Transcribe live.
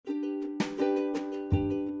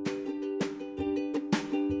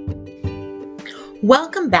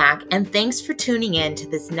Welcome back, and thanks for tuning in to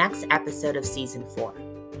this next episode of Season 4.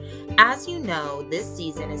 As you know, this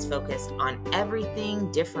season is focused on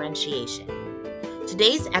everything differentiation.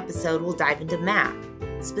 Today's episode will dive into math,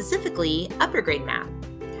 specifically upper grade math.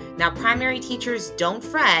 Now, primary teachers, don't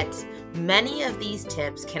fret. Many of these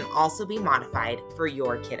tips can also be modified for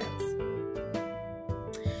your kiddos.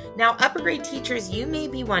 Now, upper grade teachers, you may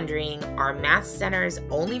be wondering, are math centers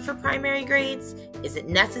only for primary grades? Is it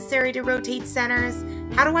necessary to rotate centers?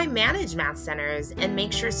 How do I manage math centers and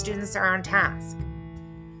make sure students are on task?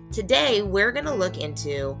 Today, we're going to look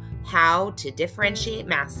into how to differentiate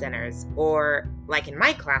math centers, or like in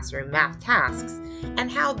my classroom, math tasks,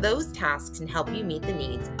 and how those tasks can help you meet the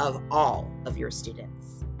needs of all of your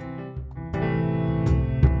students.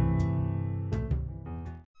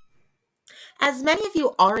 As many of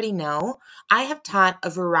you already know, I have taught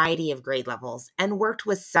a variety of grade levels and worked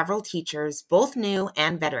with several teachers, both new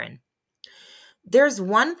and veteran. There's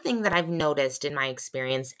one thing that I've noticed in my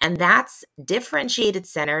experience, and that's differentiated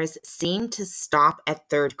centers seem to stop at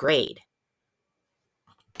third grade.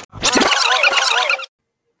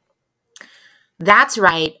 That's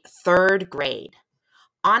right, third grade.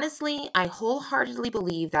 Honestly, I wholeheartedly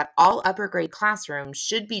believe that all upper grade classrooms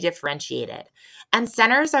should be differentiated, and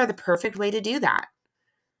centers are the perfect way to do that.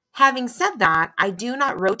 Having said that, I do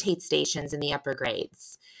not rotate stations in the upper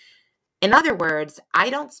grades. In other words,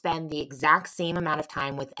 I don't spend the exact same amount of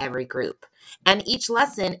time with every group, and each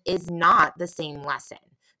lesson is not the same lesson.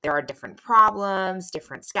 There are different problems,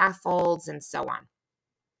 different scaffolds, and so on.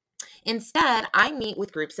 Instead, I meet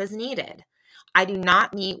with groups as needed. I do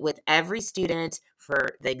not meet with every student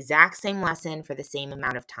for the exact same lesson for the same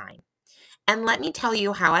amount of time. And let me tell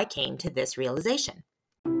you how I came to this realization.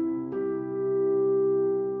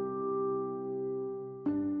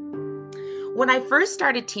 When I first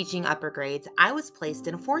started teaching upper grades, I was placed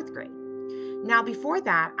in a fourth grade. Now, before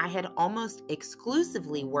that, I had almost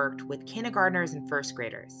exclusively worked with kindergartners and first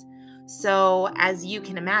graders. So, as you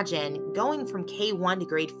can imagine, going from K1 to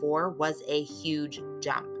grade 4 was a huge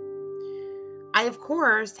jump. I, of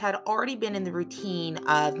course, had already been in the routine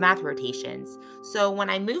of math rotations, so when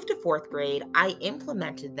I moved to fourth grade, I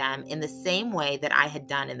implemented them in the same way that I had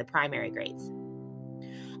done in the primary grades.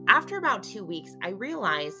 After about 2 weeks, I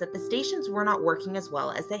realized that the stations were not working as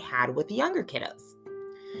well as they had with the younger kiddos.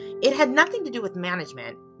 It had nothing to do with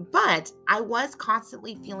management, but I was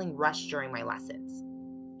constantly feeling rushed during my lessons.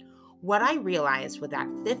 What I realized was that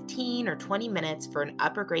 15 or 20 minutes for an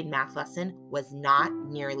upper grade math lesson was not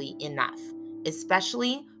nearly enough,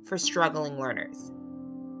 especially for struggling learners.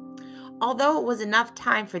 Although it was enough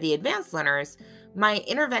time for the advanced learners, my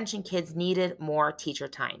intervention kids needed more teacher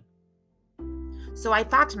time. So I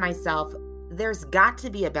thought to myself, there's got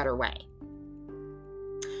to be a better way.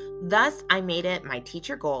 Thus, I made it my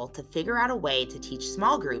teacher goal to figure out a way to teach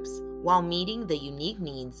small groups while meeting the unique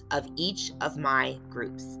needs of each of my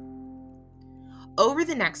groups. Over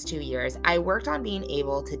the next 2 years, I worked on being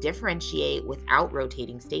able to differentiate without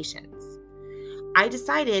rotating stations. I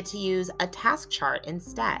decided to use a task chart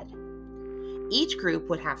instead. Each group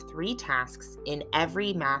would have 3 tasks in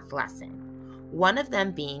every math lesson, one of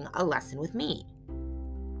them being a lesson with me.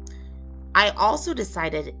 I also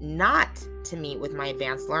decided not to meet with my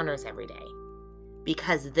advanced learners every day,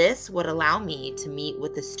 because this would allow me to meet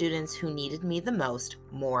with the students who needed me the most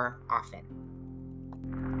more often.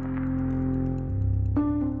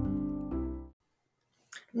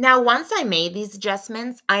 Now, once I made these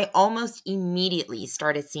adjustments, I almost immediately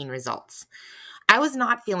started seeing results. I was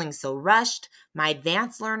not feeling so rushed, my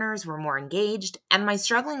advanced learners were more engaged, and my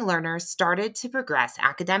struggling learners started to progress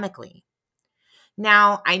academically.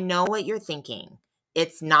 Now, I know what you're thinking.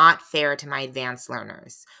 It's not fair to my advanced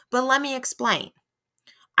learners, but let me explain.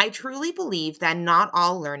 I truly believe that not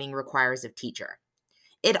all learning requires a teacher.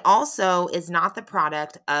 It also is not the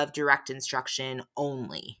product of direct instruction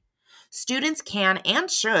only. Students can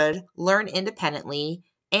and should learn independently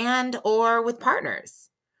and or with partners.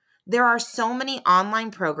 There are so many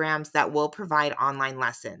online programs that will provide online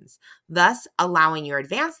lessons, thus allowing your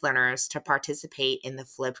advanced learners to participate in the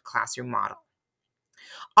flipped classroom model.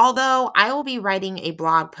 Although I will be writing a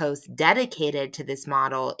blog post dedicated to this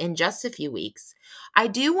model in just a few weeks, I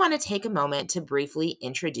do want to take a moment to briefly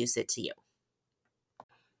introduce it to you.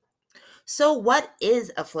 So, what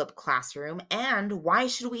is a flipped classroom and why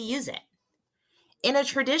should we use it? In a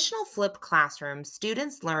traditional flipped classroom,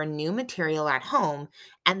 students learn new material at home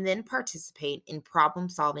and then participate in problem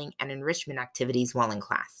solving and enrichment activities while in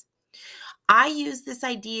class. I use this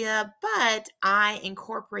idea, but I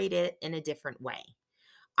incorporate it in a different way.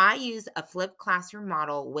 I use a flipped classroom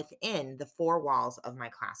model within the 4 walls of my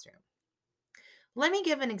classroom. Let me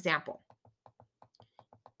give an example.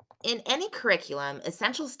 In any curriculum,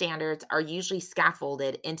 essential standards are usually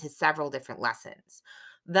scaffolded into several different lessons,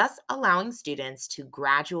 thus allowing students to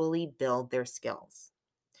gradually build their skills.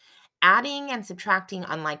 Adding and subtracting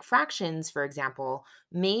unlike fractions, for example,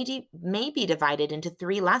 may be divided into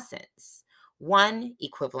three lessons: one,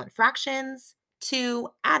 equivalent fractions; two,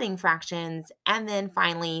 adding fractions; and then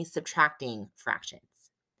finally, subtracting fractions.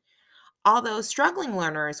 Although struggling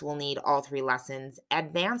learners will need all three lessons,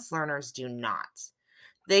 advanced learners do not.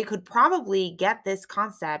 They could probably get this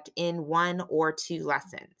concept in one or two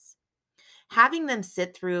lessons. Having them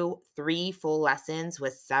sit through three full lessons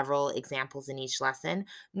with several examples in each lesson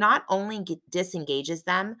not only disengages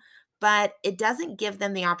them, but it doesn't give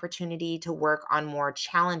them the opportunity to work on more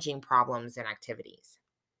challenging problems and activities.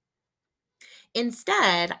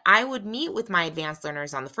 Instead, I would meet with my advanced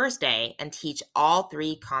learners on the first day and teach all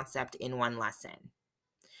three concepts in one lesson.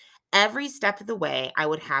 Every step of the way, I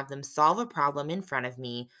would have them solve a problem in front of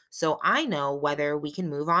me so I know whether we can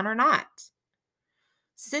move on or not.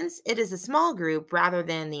 Since it is a small group rather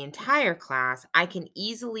than the entire class, I can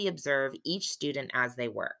easily observe each student as they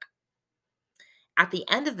work. At the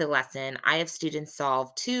end of the lesson, I have students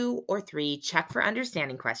solve two or three check for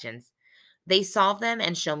understanding questions. They solve them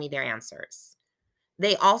and show me their answers.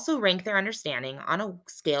 They also rank their understanding on a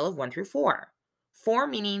scale of 1 through 4. 4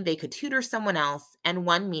 meaning they could tutor someone else, and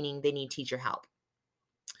 1 meaning they need teacher help.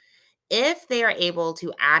 If they are able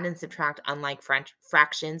to add and subtract unlike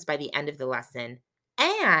fractions by the end of the lesson,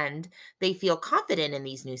 and they feel confident in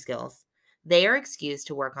these new skills, they are excused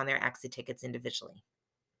to work on their exit tickets individually.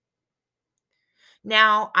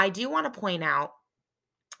 Now, I do want to point out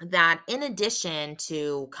that in addition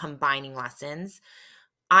to combining lessons,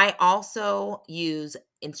 I also use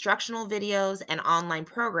instructional videos and online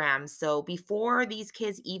programs. So before these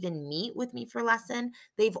kids even meet with me for lesson,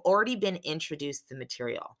 they've already been introduced to the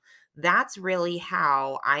material. That's really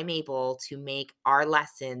how I'm able to make our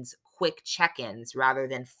lessons quick check ins rather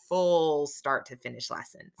than full start to finish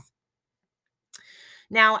lessons.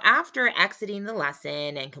 Now, after exiting the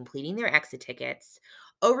lesson and completing their exit tickets,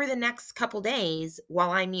 over the next couple days,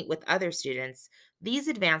 while I meet with other students, these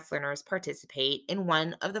advanced learners participate in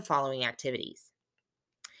one of the following activities: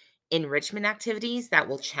 enrichment activities that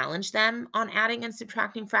will challenge them on adding and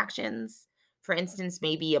subtracting fractions, for instance,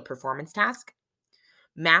 maybe a performance task;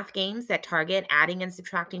 math games that target adding and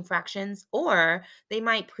subtracting fractions, or they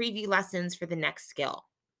might preview lessons for the next skill.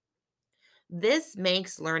 This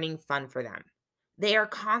makes learning fun for them. They are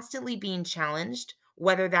constantly being challenged,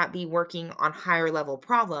 whether that be working on higher level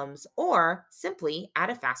problems or simply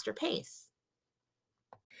at a faster pace.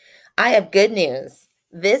 I have good news.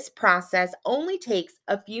 This process only takes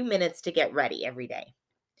a few minutes to get ready every day.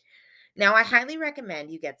 Now, I highly recommend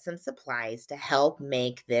you get some supplies to help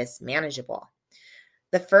make this manageable.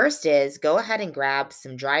 The first is go ahead and grab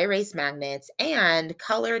some dry erase magnets and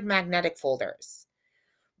colored magnetic folders.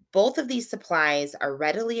 Both of these supplies are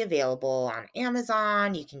readily available on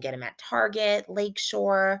Amazon. You can get them at Target,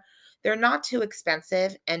 Lakeshore. They're not too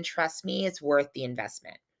expensive, and trust me, it's worth the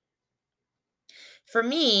investment. For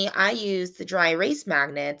me, I use the dry erase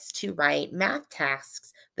magnets to write math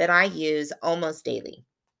tasks that I use almost daily.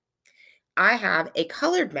 I have a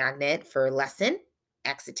colored magnet for lesson,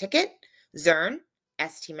 exit ticket, Zern,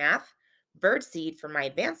 ST Math, Birdseed for my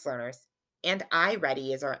advanced learners, and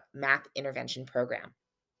iReady is our math intervention program.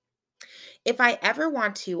 If I ever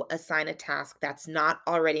want to assign a task that's not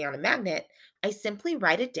already on a magnet, I simply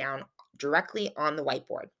write it down directly on the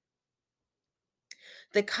whiteboard.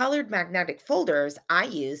 The colored magnetic folders I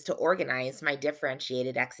use to organize my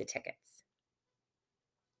differentiated exit tickets.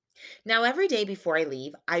 Now, every day before I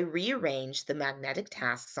leave, I rearrange the magnetic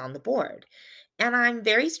tasks on the board, and I'm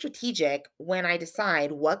very strategic when I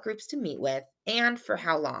decide what groups to meet with and for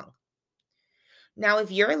how long. Now,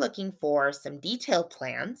 if you're looking for some detailed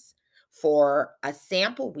plans for a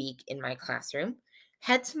sample week in my classroom,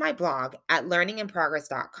 head to my blog at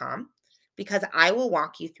learninginprogress.com because I will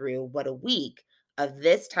walk you through what a week of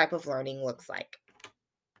this type of learning looks like.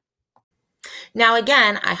 Now,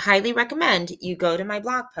 again, I highly recommend you go to my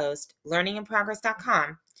blog post,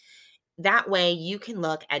 learninginprogress.com. That way you can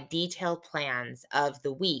look at detailed plans of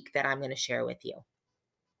the week that I'm going to share with you.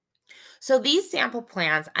 So these sample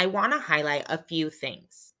plans, I want to highlight a few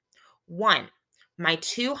things. One, my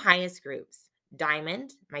two highest groups,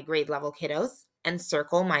 Diamond, my grade level kiddos, and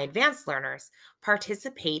Circle, my advanced learners,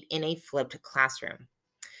 participate in a flipped classroom.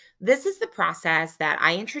 This is the process that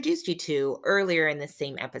I introduced you to earlier in the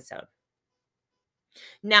same episode.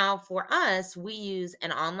 Now, for us, we use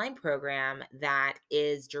an online program that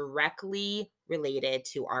is directly related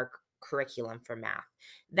to our curriculum for math.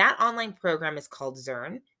 That online program is called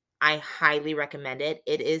Zern. I highly recommend it.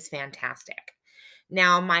 It is fantastic.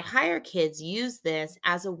 Now, my higher kids use this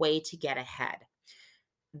as a way to get ahead.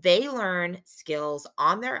 They learn skills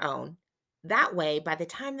on their own. That way, by the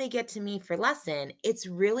time they get to me for lesson, it's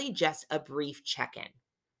really just a brief check in.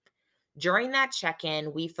 During that check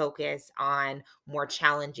in, we focus on more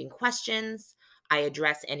challenging questions. I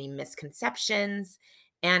address any misconceptions,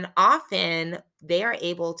 and often they are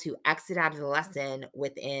able to exit out of the lesson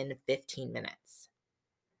within 15 minutes.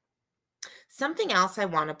 Something else I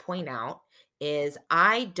want to point out is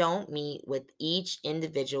I don't meet with each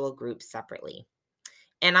individual group separately.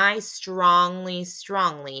 And I strongly,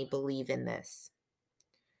 strongly believe in this.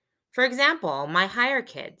 For example, my higher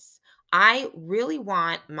kids, I really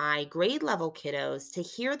want my grade level kiddos to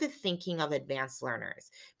hear the thinking of advanced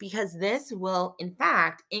learners because this will, in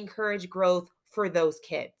fact, encourage growth for those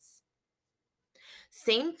kids.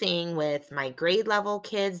 Same thing with my grade level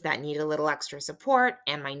kids that need a little extra support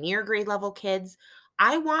and my near grade level kids.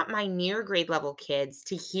 I want my near grade level kids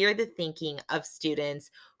to hear the thinking of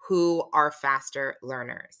students who are faster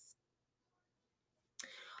learners.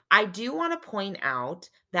 I do want to point out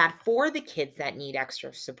that for the kids that need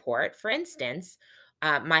extra support, for instance,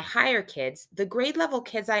 my higher kids, the grade level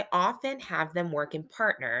kids, I often have them work in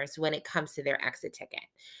partners when it comes to their exit ticket.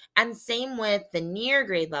 And same with the near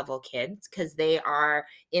grade level kids, because they are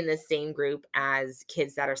in the same group as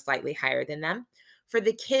kids that are slightly higher than them. For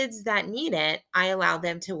the kids that need it, I allow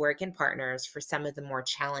them to work in partners for some of the more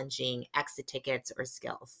challenging exit tickets or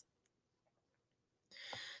skills.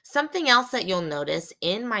 Something else that you'll notice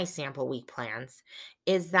in my sample week plans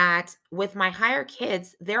is that with my higher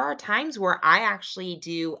kids, there are times where I actually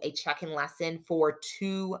do a check in lesson for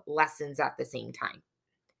two lessons at the same time.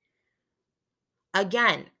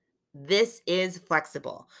 Again, this is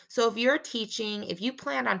flexible. So if you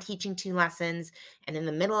plan on teaching two lessons and in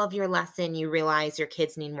the middle of your lesson you realize your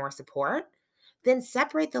kids need more support, then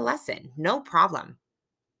separate the lesson. No problem.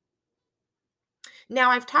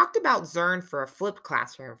 Now, I've talked about Zern for a flipped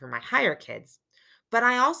classroom for my higher kids, but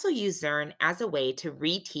I also use Zern as a way to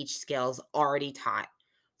reteach skills already taught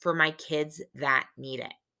for my kids that need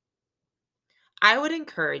it. I would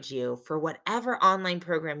encourage you, for whatever online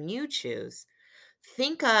program you choose,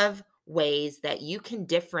 think of ways that you can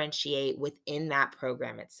differentiate within that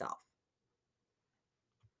program itself.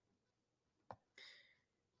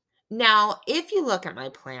 Now, if you look at my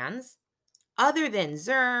plans, other than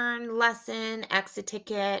Zern, lesson, exit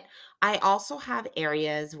ticket, I also have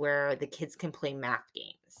areas where the kids can play math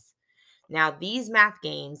games. Now, these math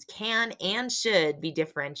games can and should be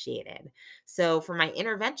differentiated. So, for my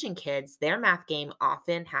intervention kids, their math game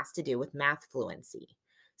often has to do with math fluency.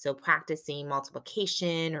 So, practicing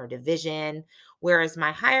multiplication or division, whereas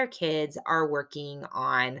my higher kids are working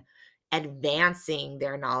on advancing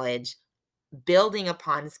their knowledge, building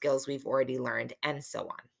upon skills we've already learned, and so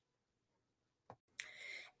on.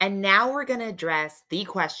 And now we're going to address the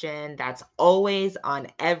question that's always on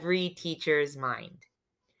every teacher's mind.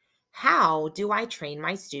 How do I train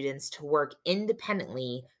my students to work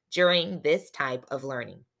independently during this type of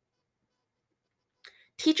learning?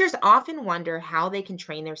 Teachers often wonder how they can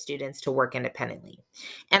train their students to work independently.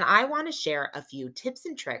 And I want to share a few tips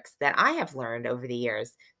and tricks that I have learned over the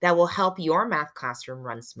years that will help your math classroom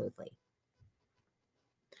run smoothly.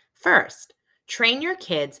 First, train your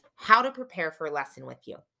kids how to prepare for a lesson with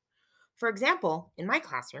you. For example, in my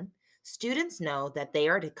classroom, students know that they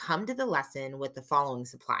are to come to the lesson with the following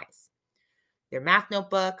supplies: their math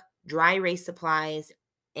notebook, dry erase supplies,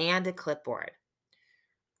 and a clipboard.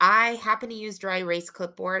 I happen to use dry erase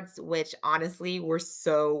clipboards, which honestly were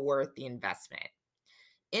so worth the investment.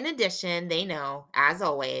 In addition, they know, as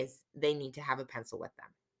always, they need to have a pencil with them.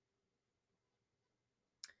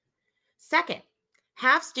 Second,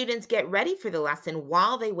 have students get ready for the lesson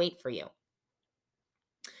while they wait for you.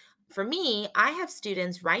 For me, I have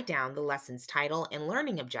students write down the lesson's title and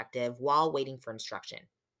learning objective while waiting for instruction.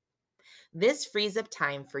 This frees up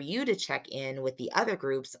time for you to check in with the other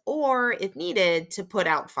groups or, if needed, to put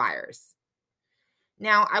out fires.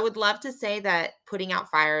 Now, I would love to say that putting out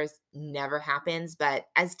fires never happens, but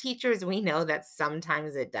as teachers, we know that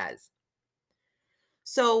sometimes it does.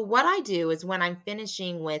 So, what I do is when I'm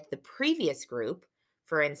finishing with the previous group,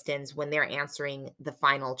 for instance, when they're answering the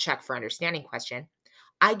final check for understanding question,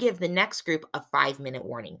 I give the next group a 5-minute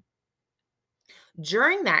warning.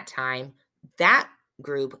 During that time, that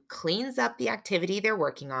group cleans up the activity they're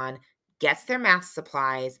working on, gets their math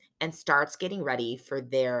supplies, and starts getting ready for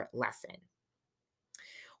their lesson.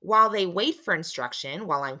 While they wait for instruction,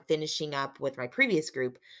 while I'm finishing up with my previous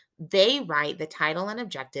group, they write the title and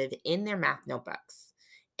objective in their math notebooks.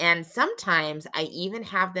 And sometimes I even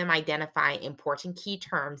have them identify important key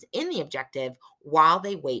terms in the objective while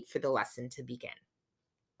they wait for the lesson to begin.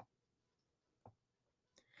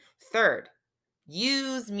 Third,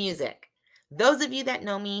 use music. Those of you that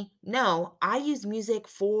know me know I use music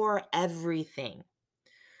for everything.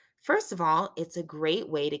 First of all, it's a great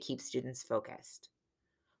way to keep students focused.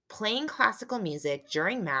 Playing classical music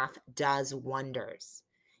during math does wonders.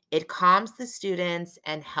 It calms the students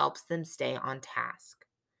and helps them stay on task.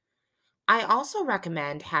 I also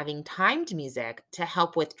recommend having timed music to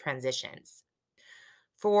help with transitions.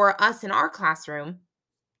 For us in our classroom,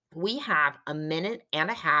 we have a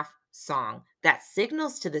 1.5-minute song that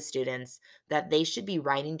signals to the students that they should be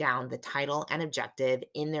writing down the title and objective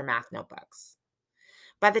in their math notebooks.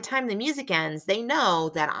 By the time the music ends, they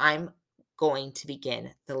know that I'm going to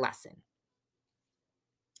begin the lesson.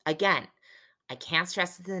 Again, I can't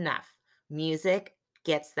stress this enough. Music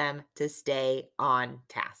gets them to stay on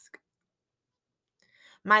task.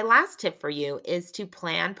 My last tip for you is to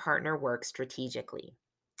plan partner work strategically.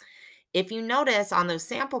 If you notice on those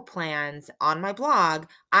sample plans on my blog,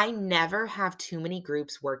 I never have too many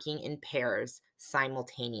groups working in pairs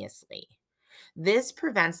simultaneously. This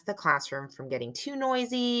prevents the classroom from getting too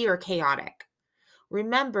noisy or chaotic.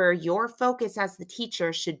 Remember, your focus as the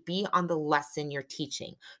teacher should be on the lesson you're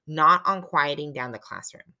teaching, not on quieting down the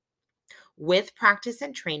classroom. With practice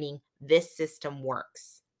and training, this system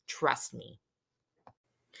works. Trust me.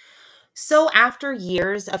 So, after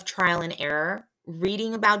years of trial and error,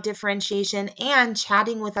 reading about differentiation, and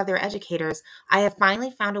chatting with other educators, I have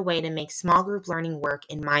finally found a way to make small group learning work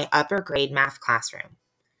in my upper grade math classroom.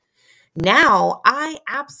 Now, I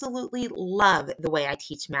absolutely love the way I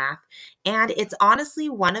teach math, and it's honestly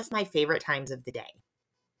one of my favorite times of the day.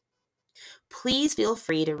 Please feel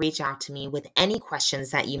free to reach out to me with any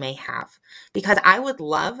questions that you may have, because I would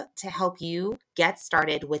love to help you get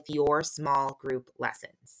started with your small group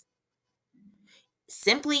lessons.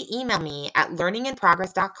 Simply email me at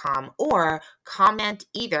learninginprogress.com or comment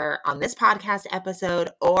either on this podcast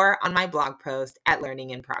episode or on my blog post at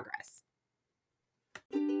Learning in Progress.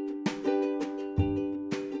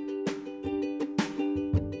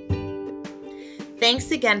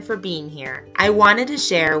 Thanks again for being here. I wanted to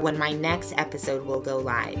share when my next episode will go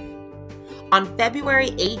live. On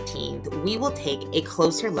February 18th, we will take a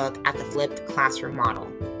closer look at the flipped classroom model.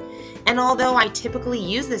 And although I typically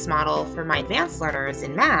use this model for my advanced learners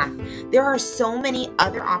in math, there are so many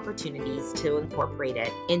other opportunities to incorporate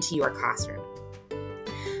it into your classroom.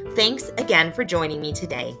 Thanks again for joining me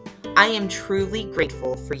today. I am truly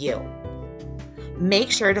grateful for you.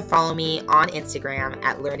 Make sure to follow me on Instagram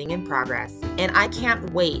at Learning in Progress, and I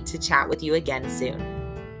can't wait to chat with you again soon.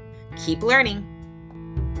 Keep learning.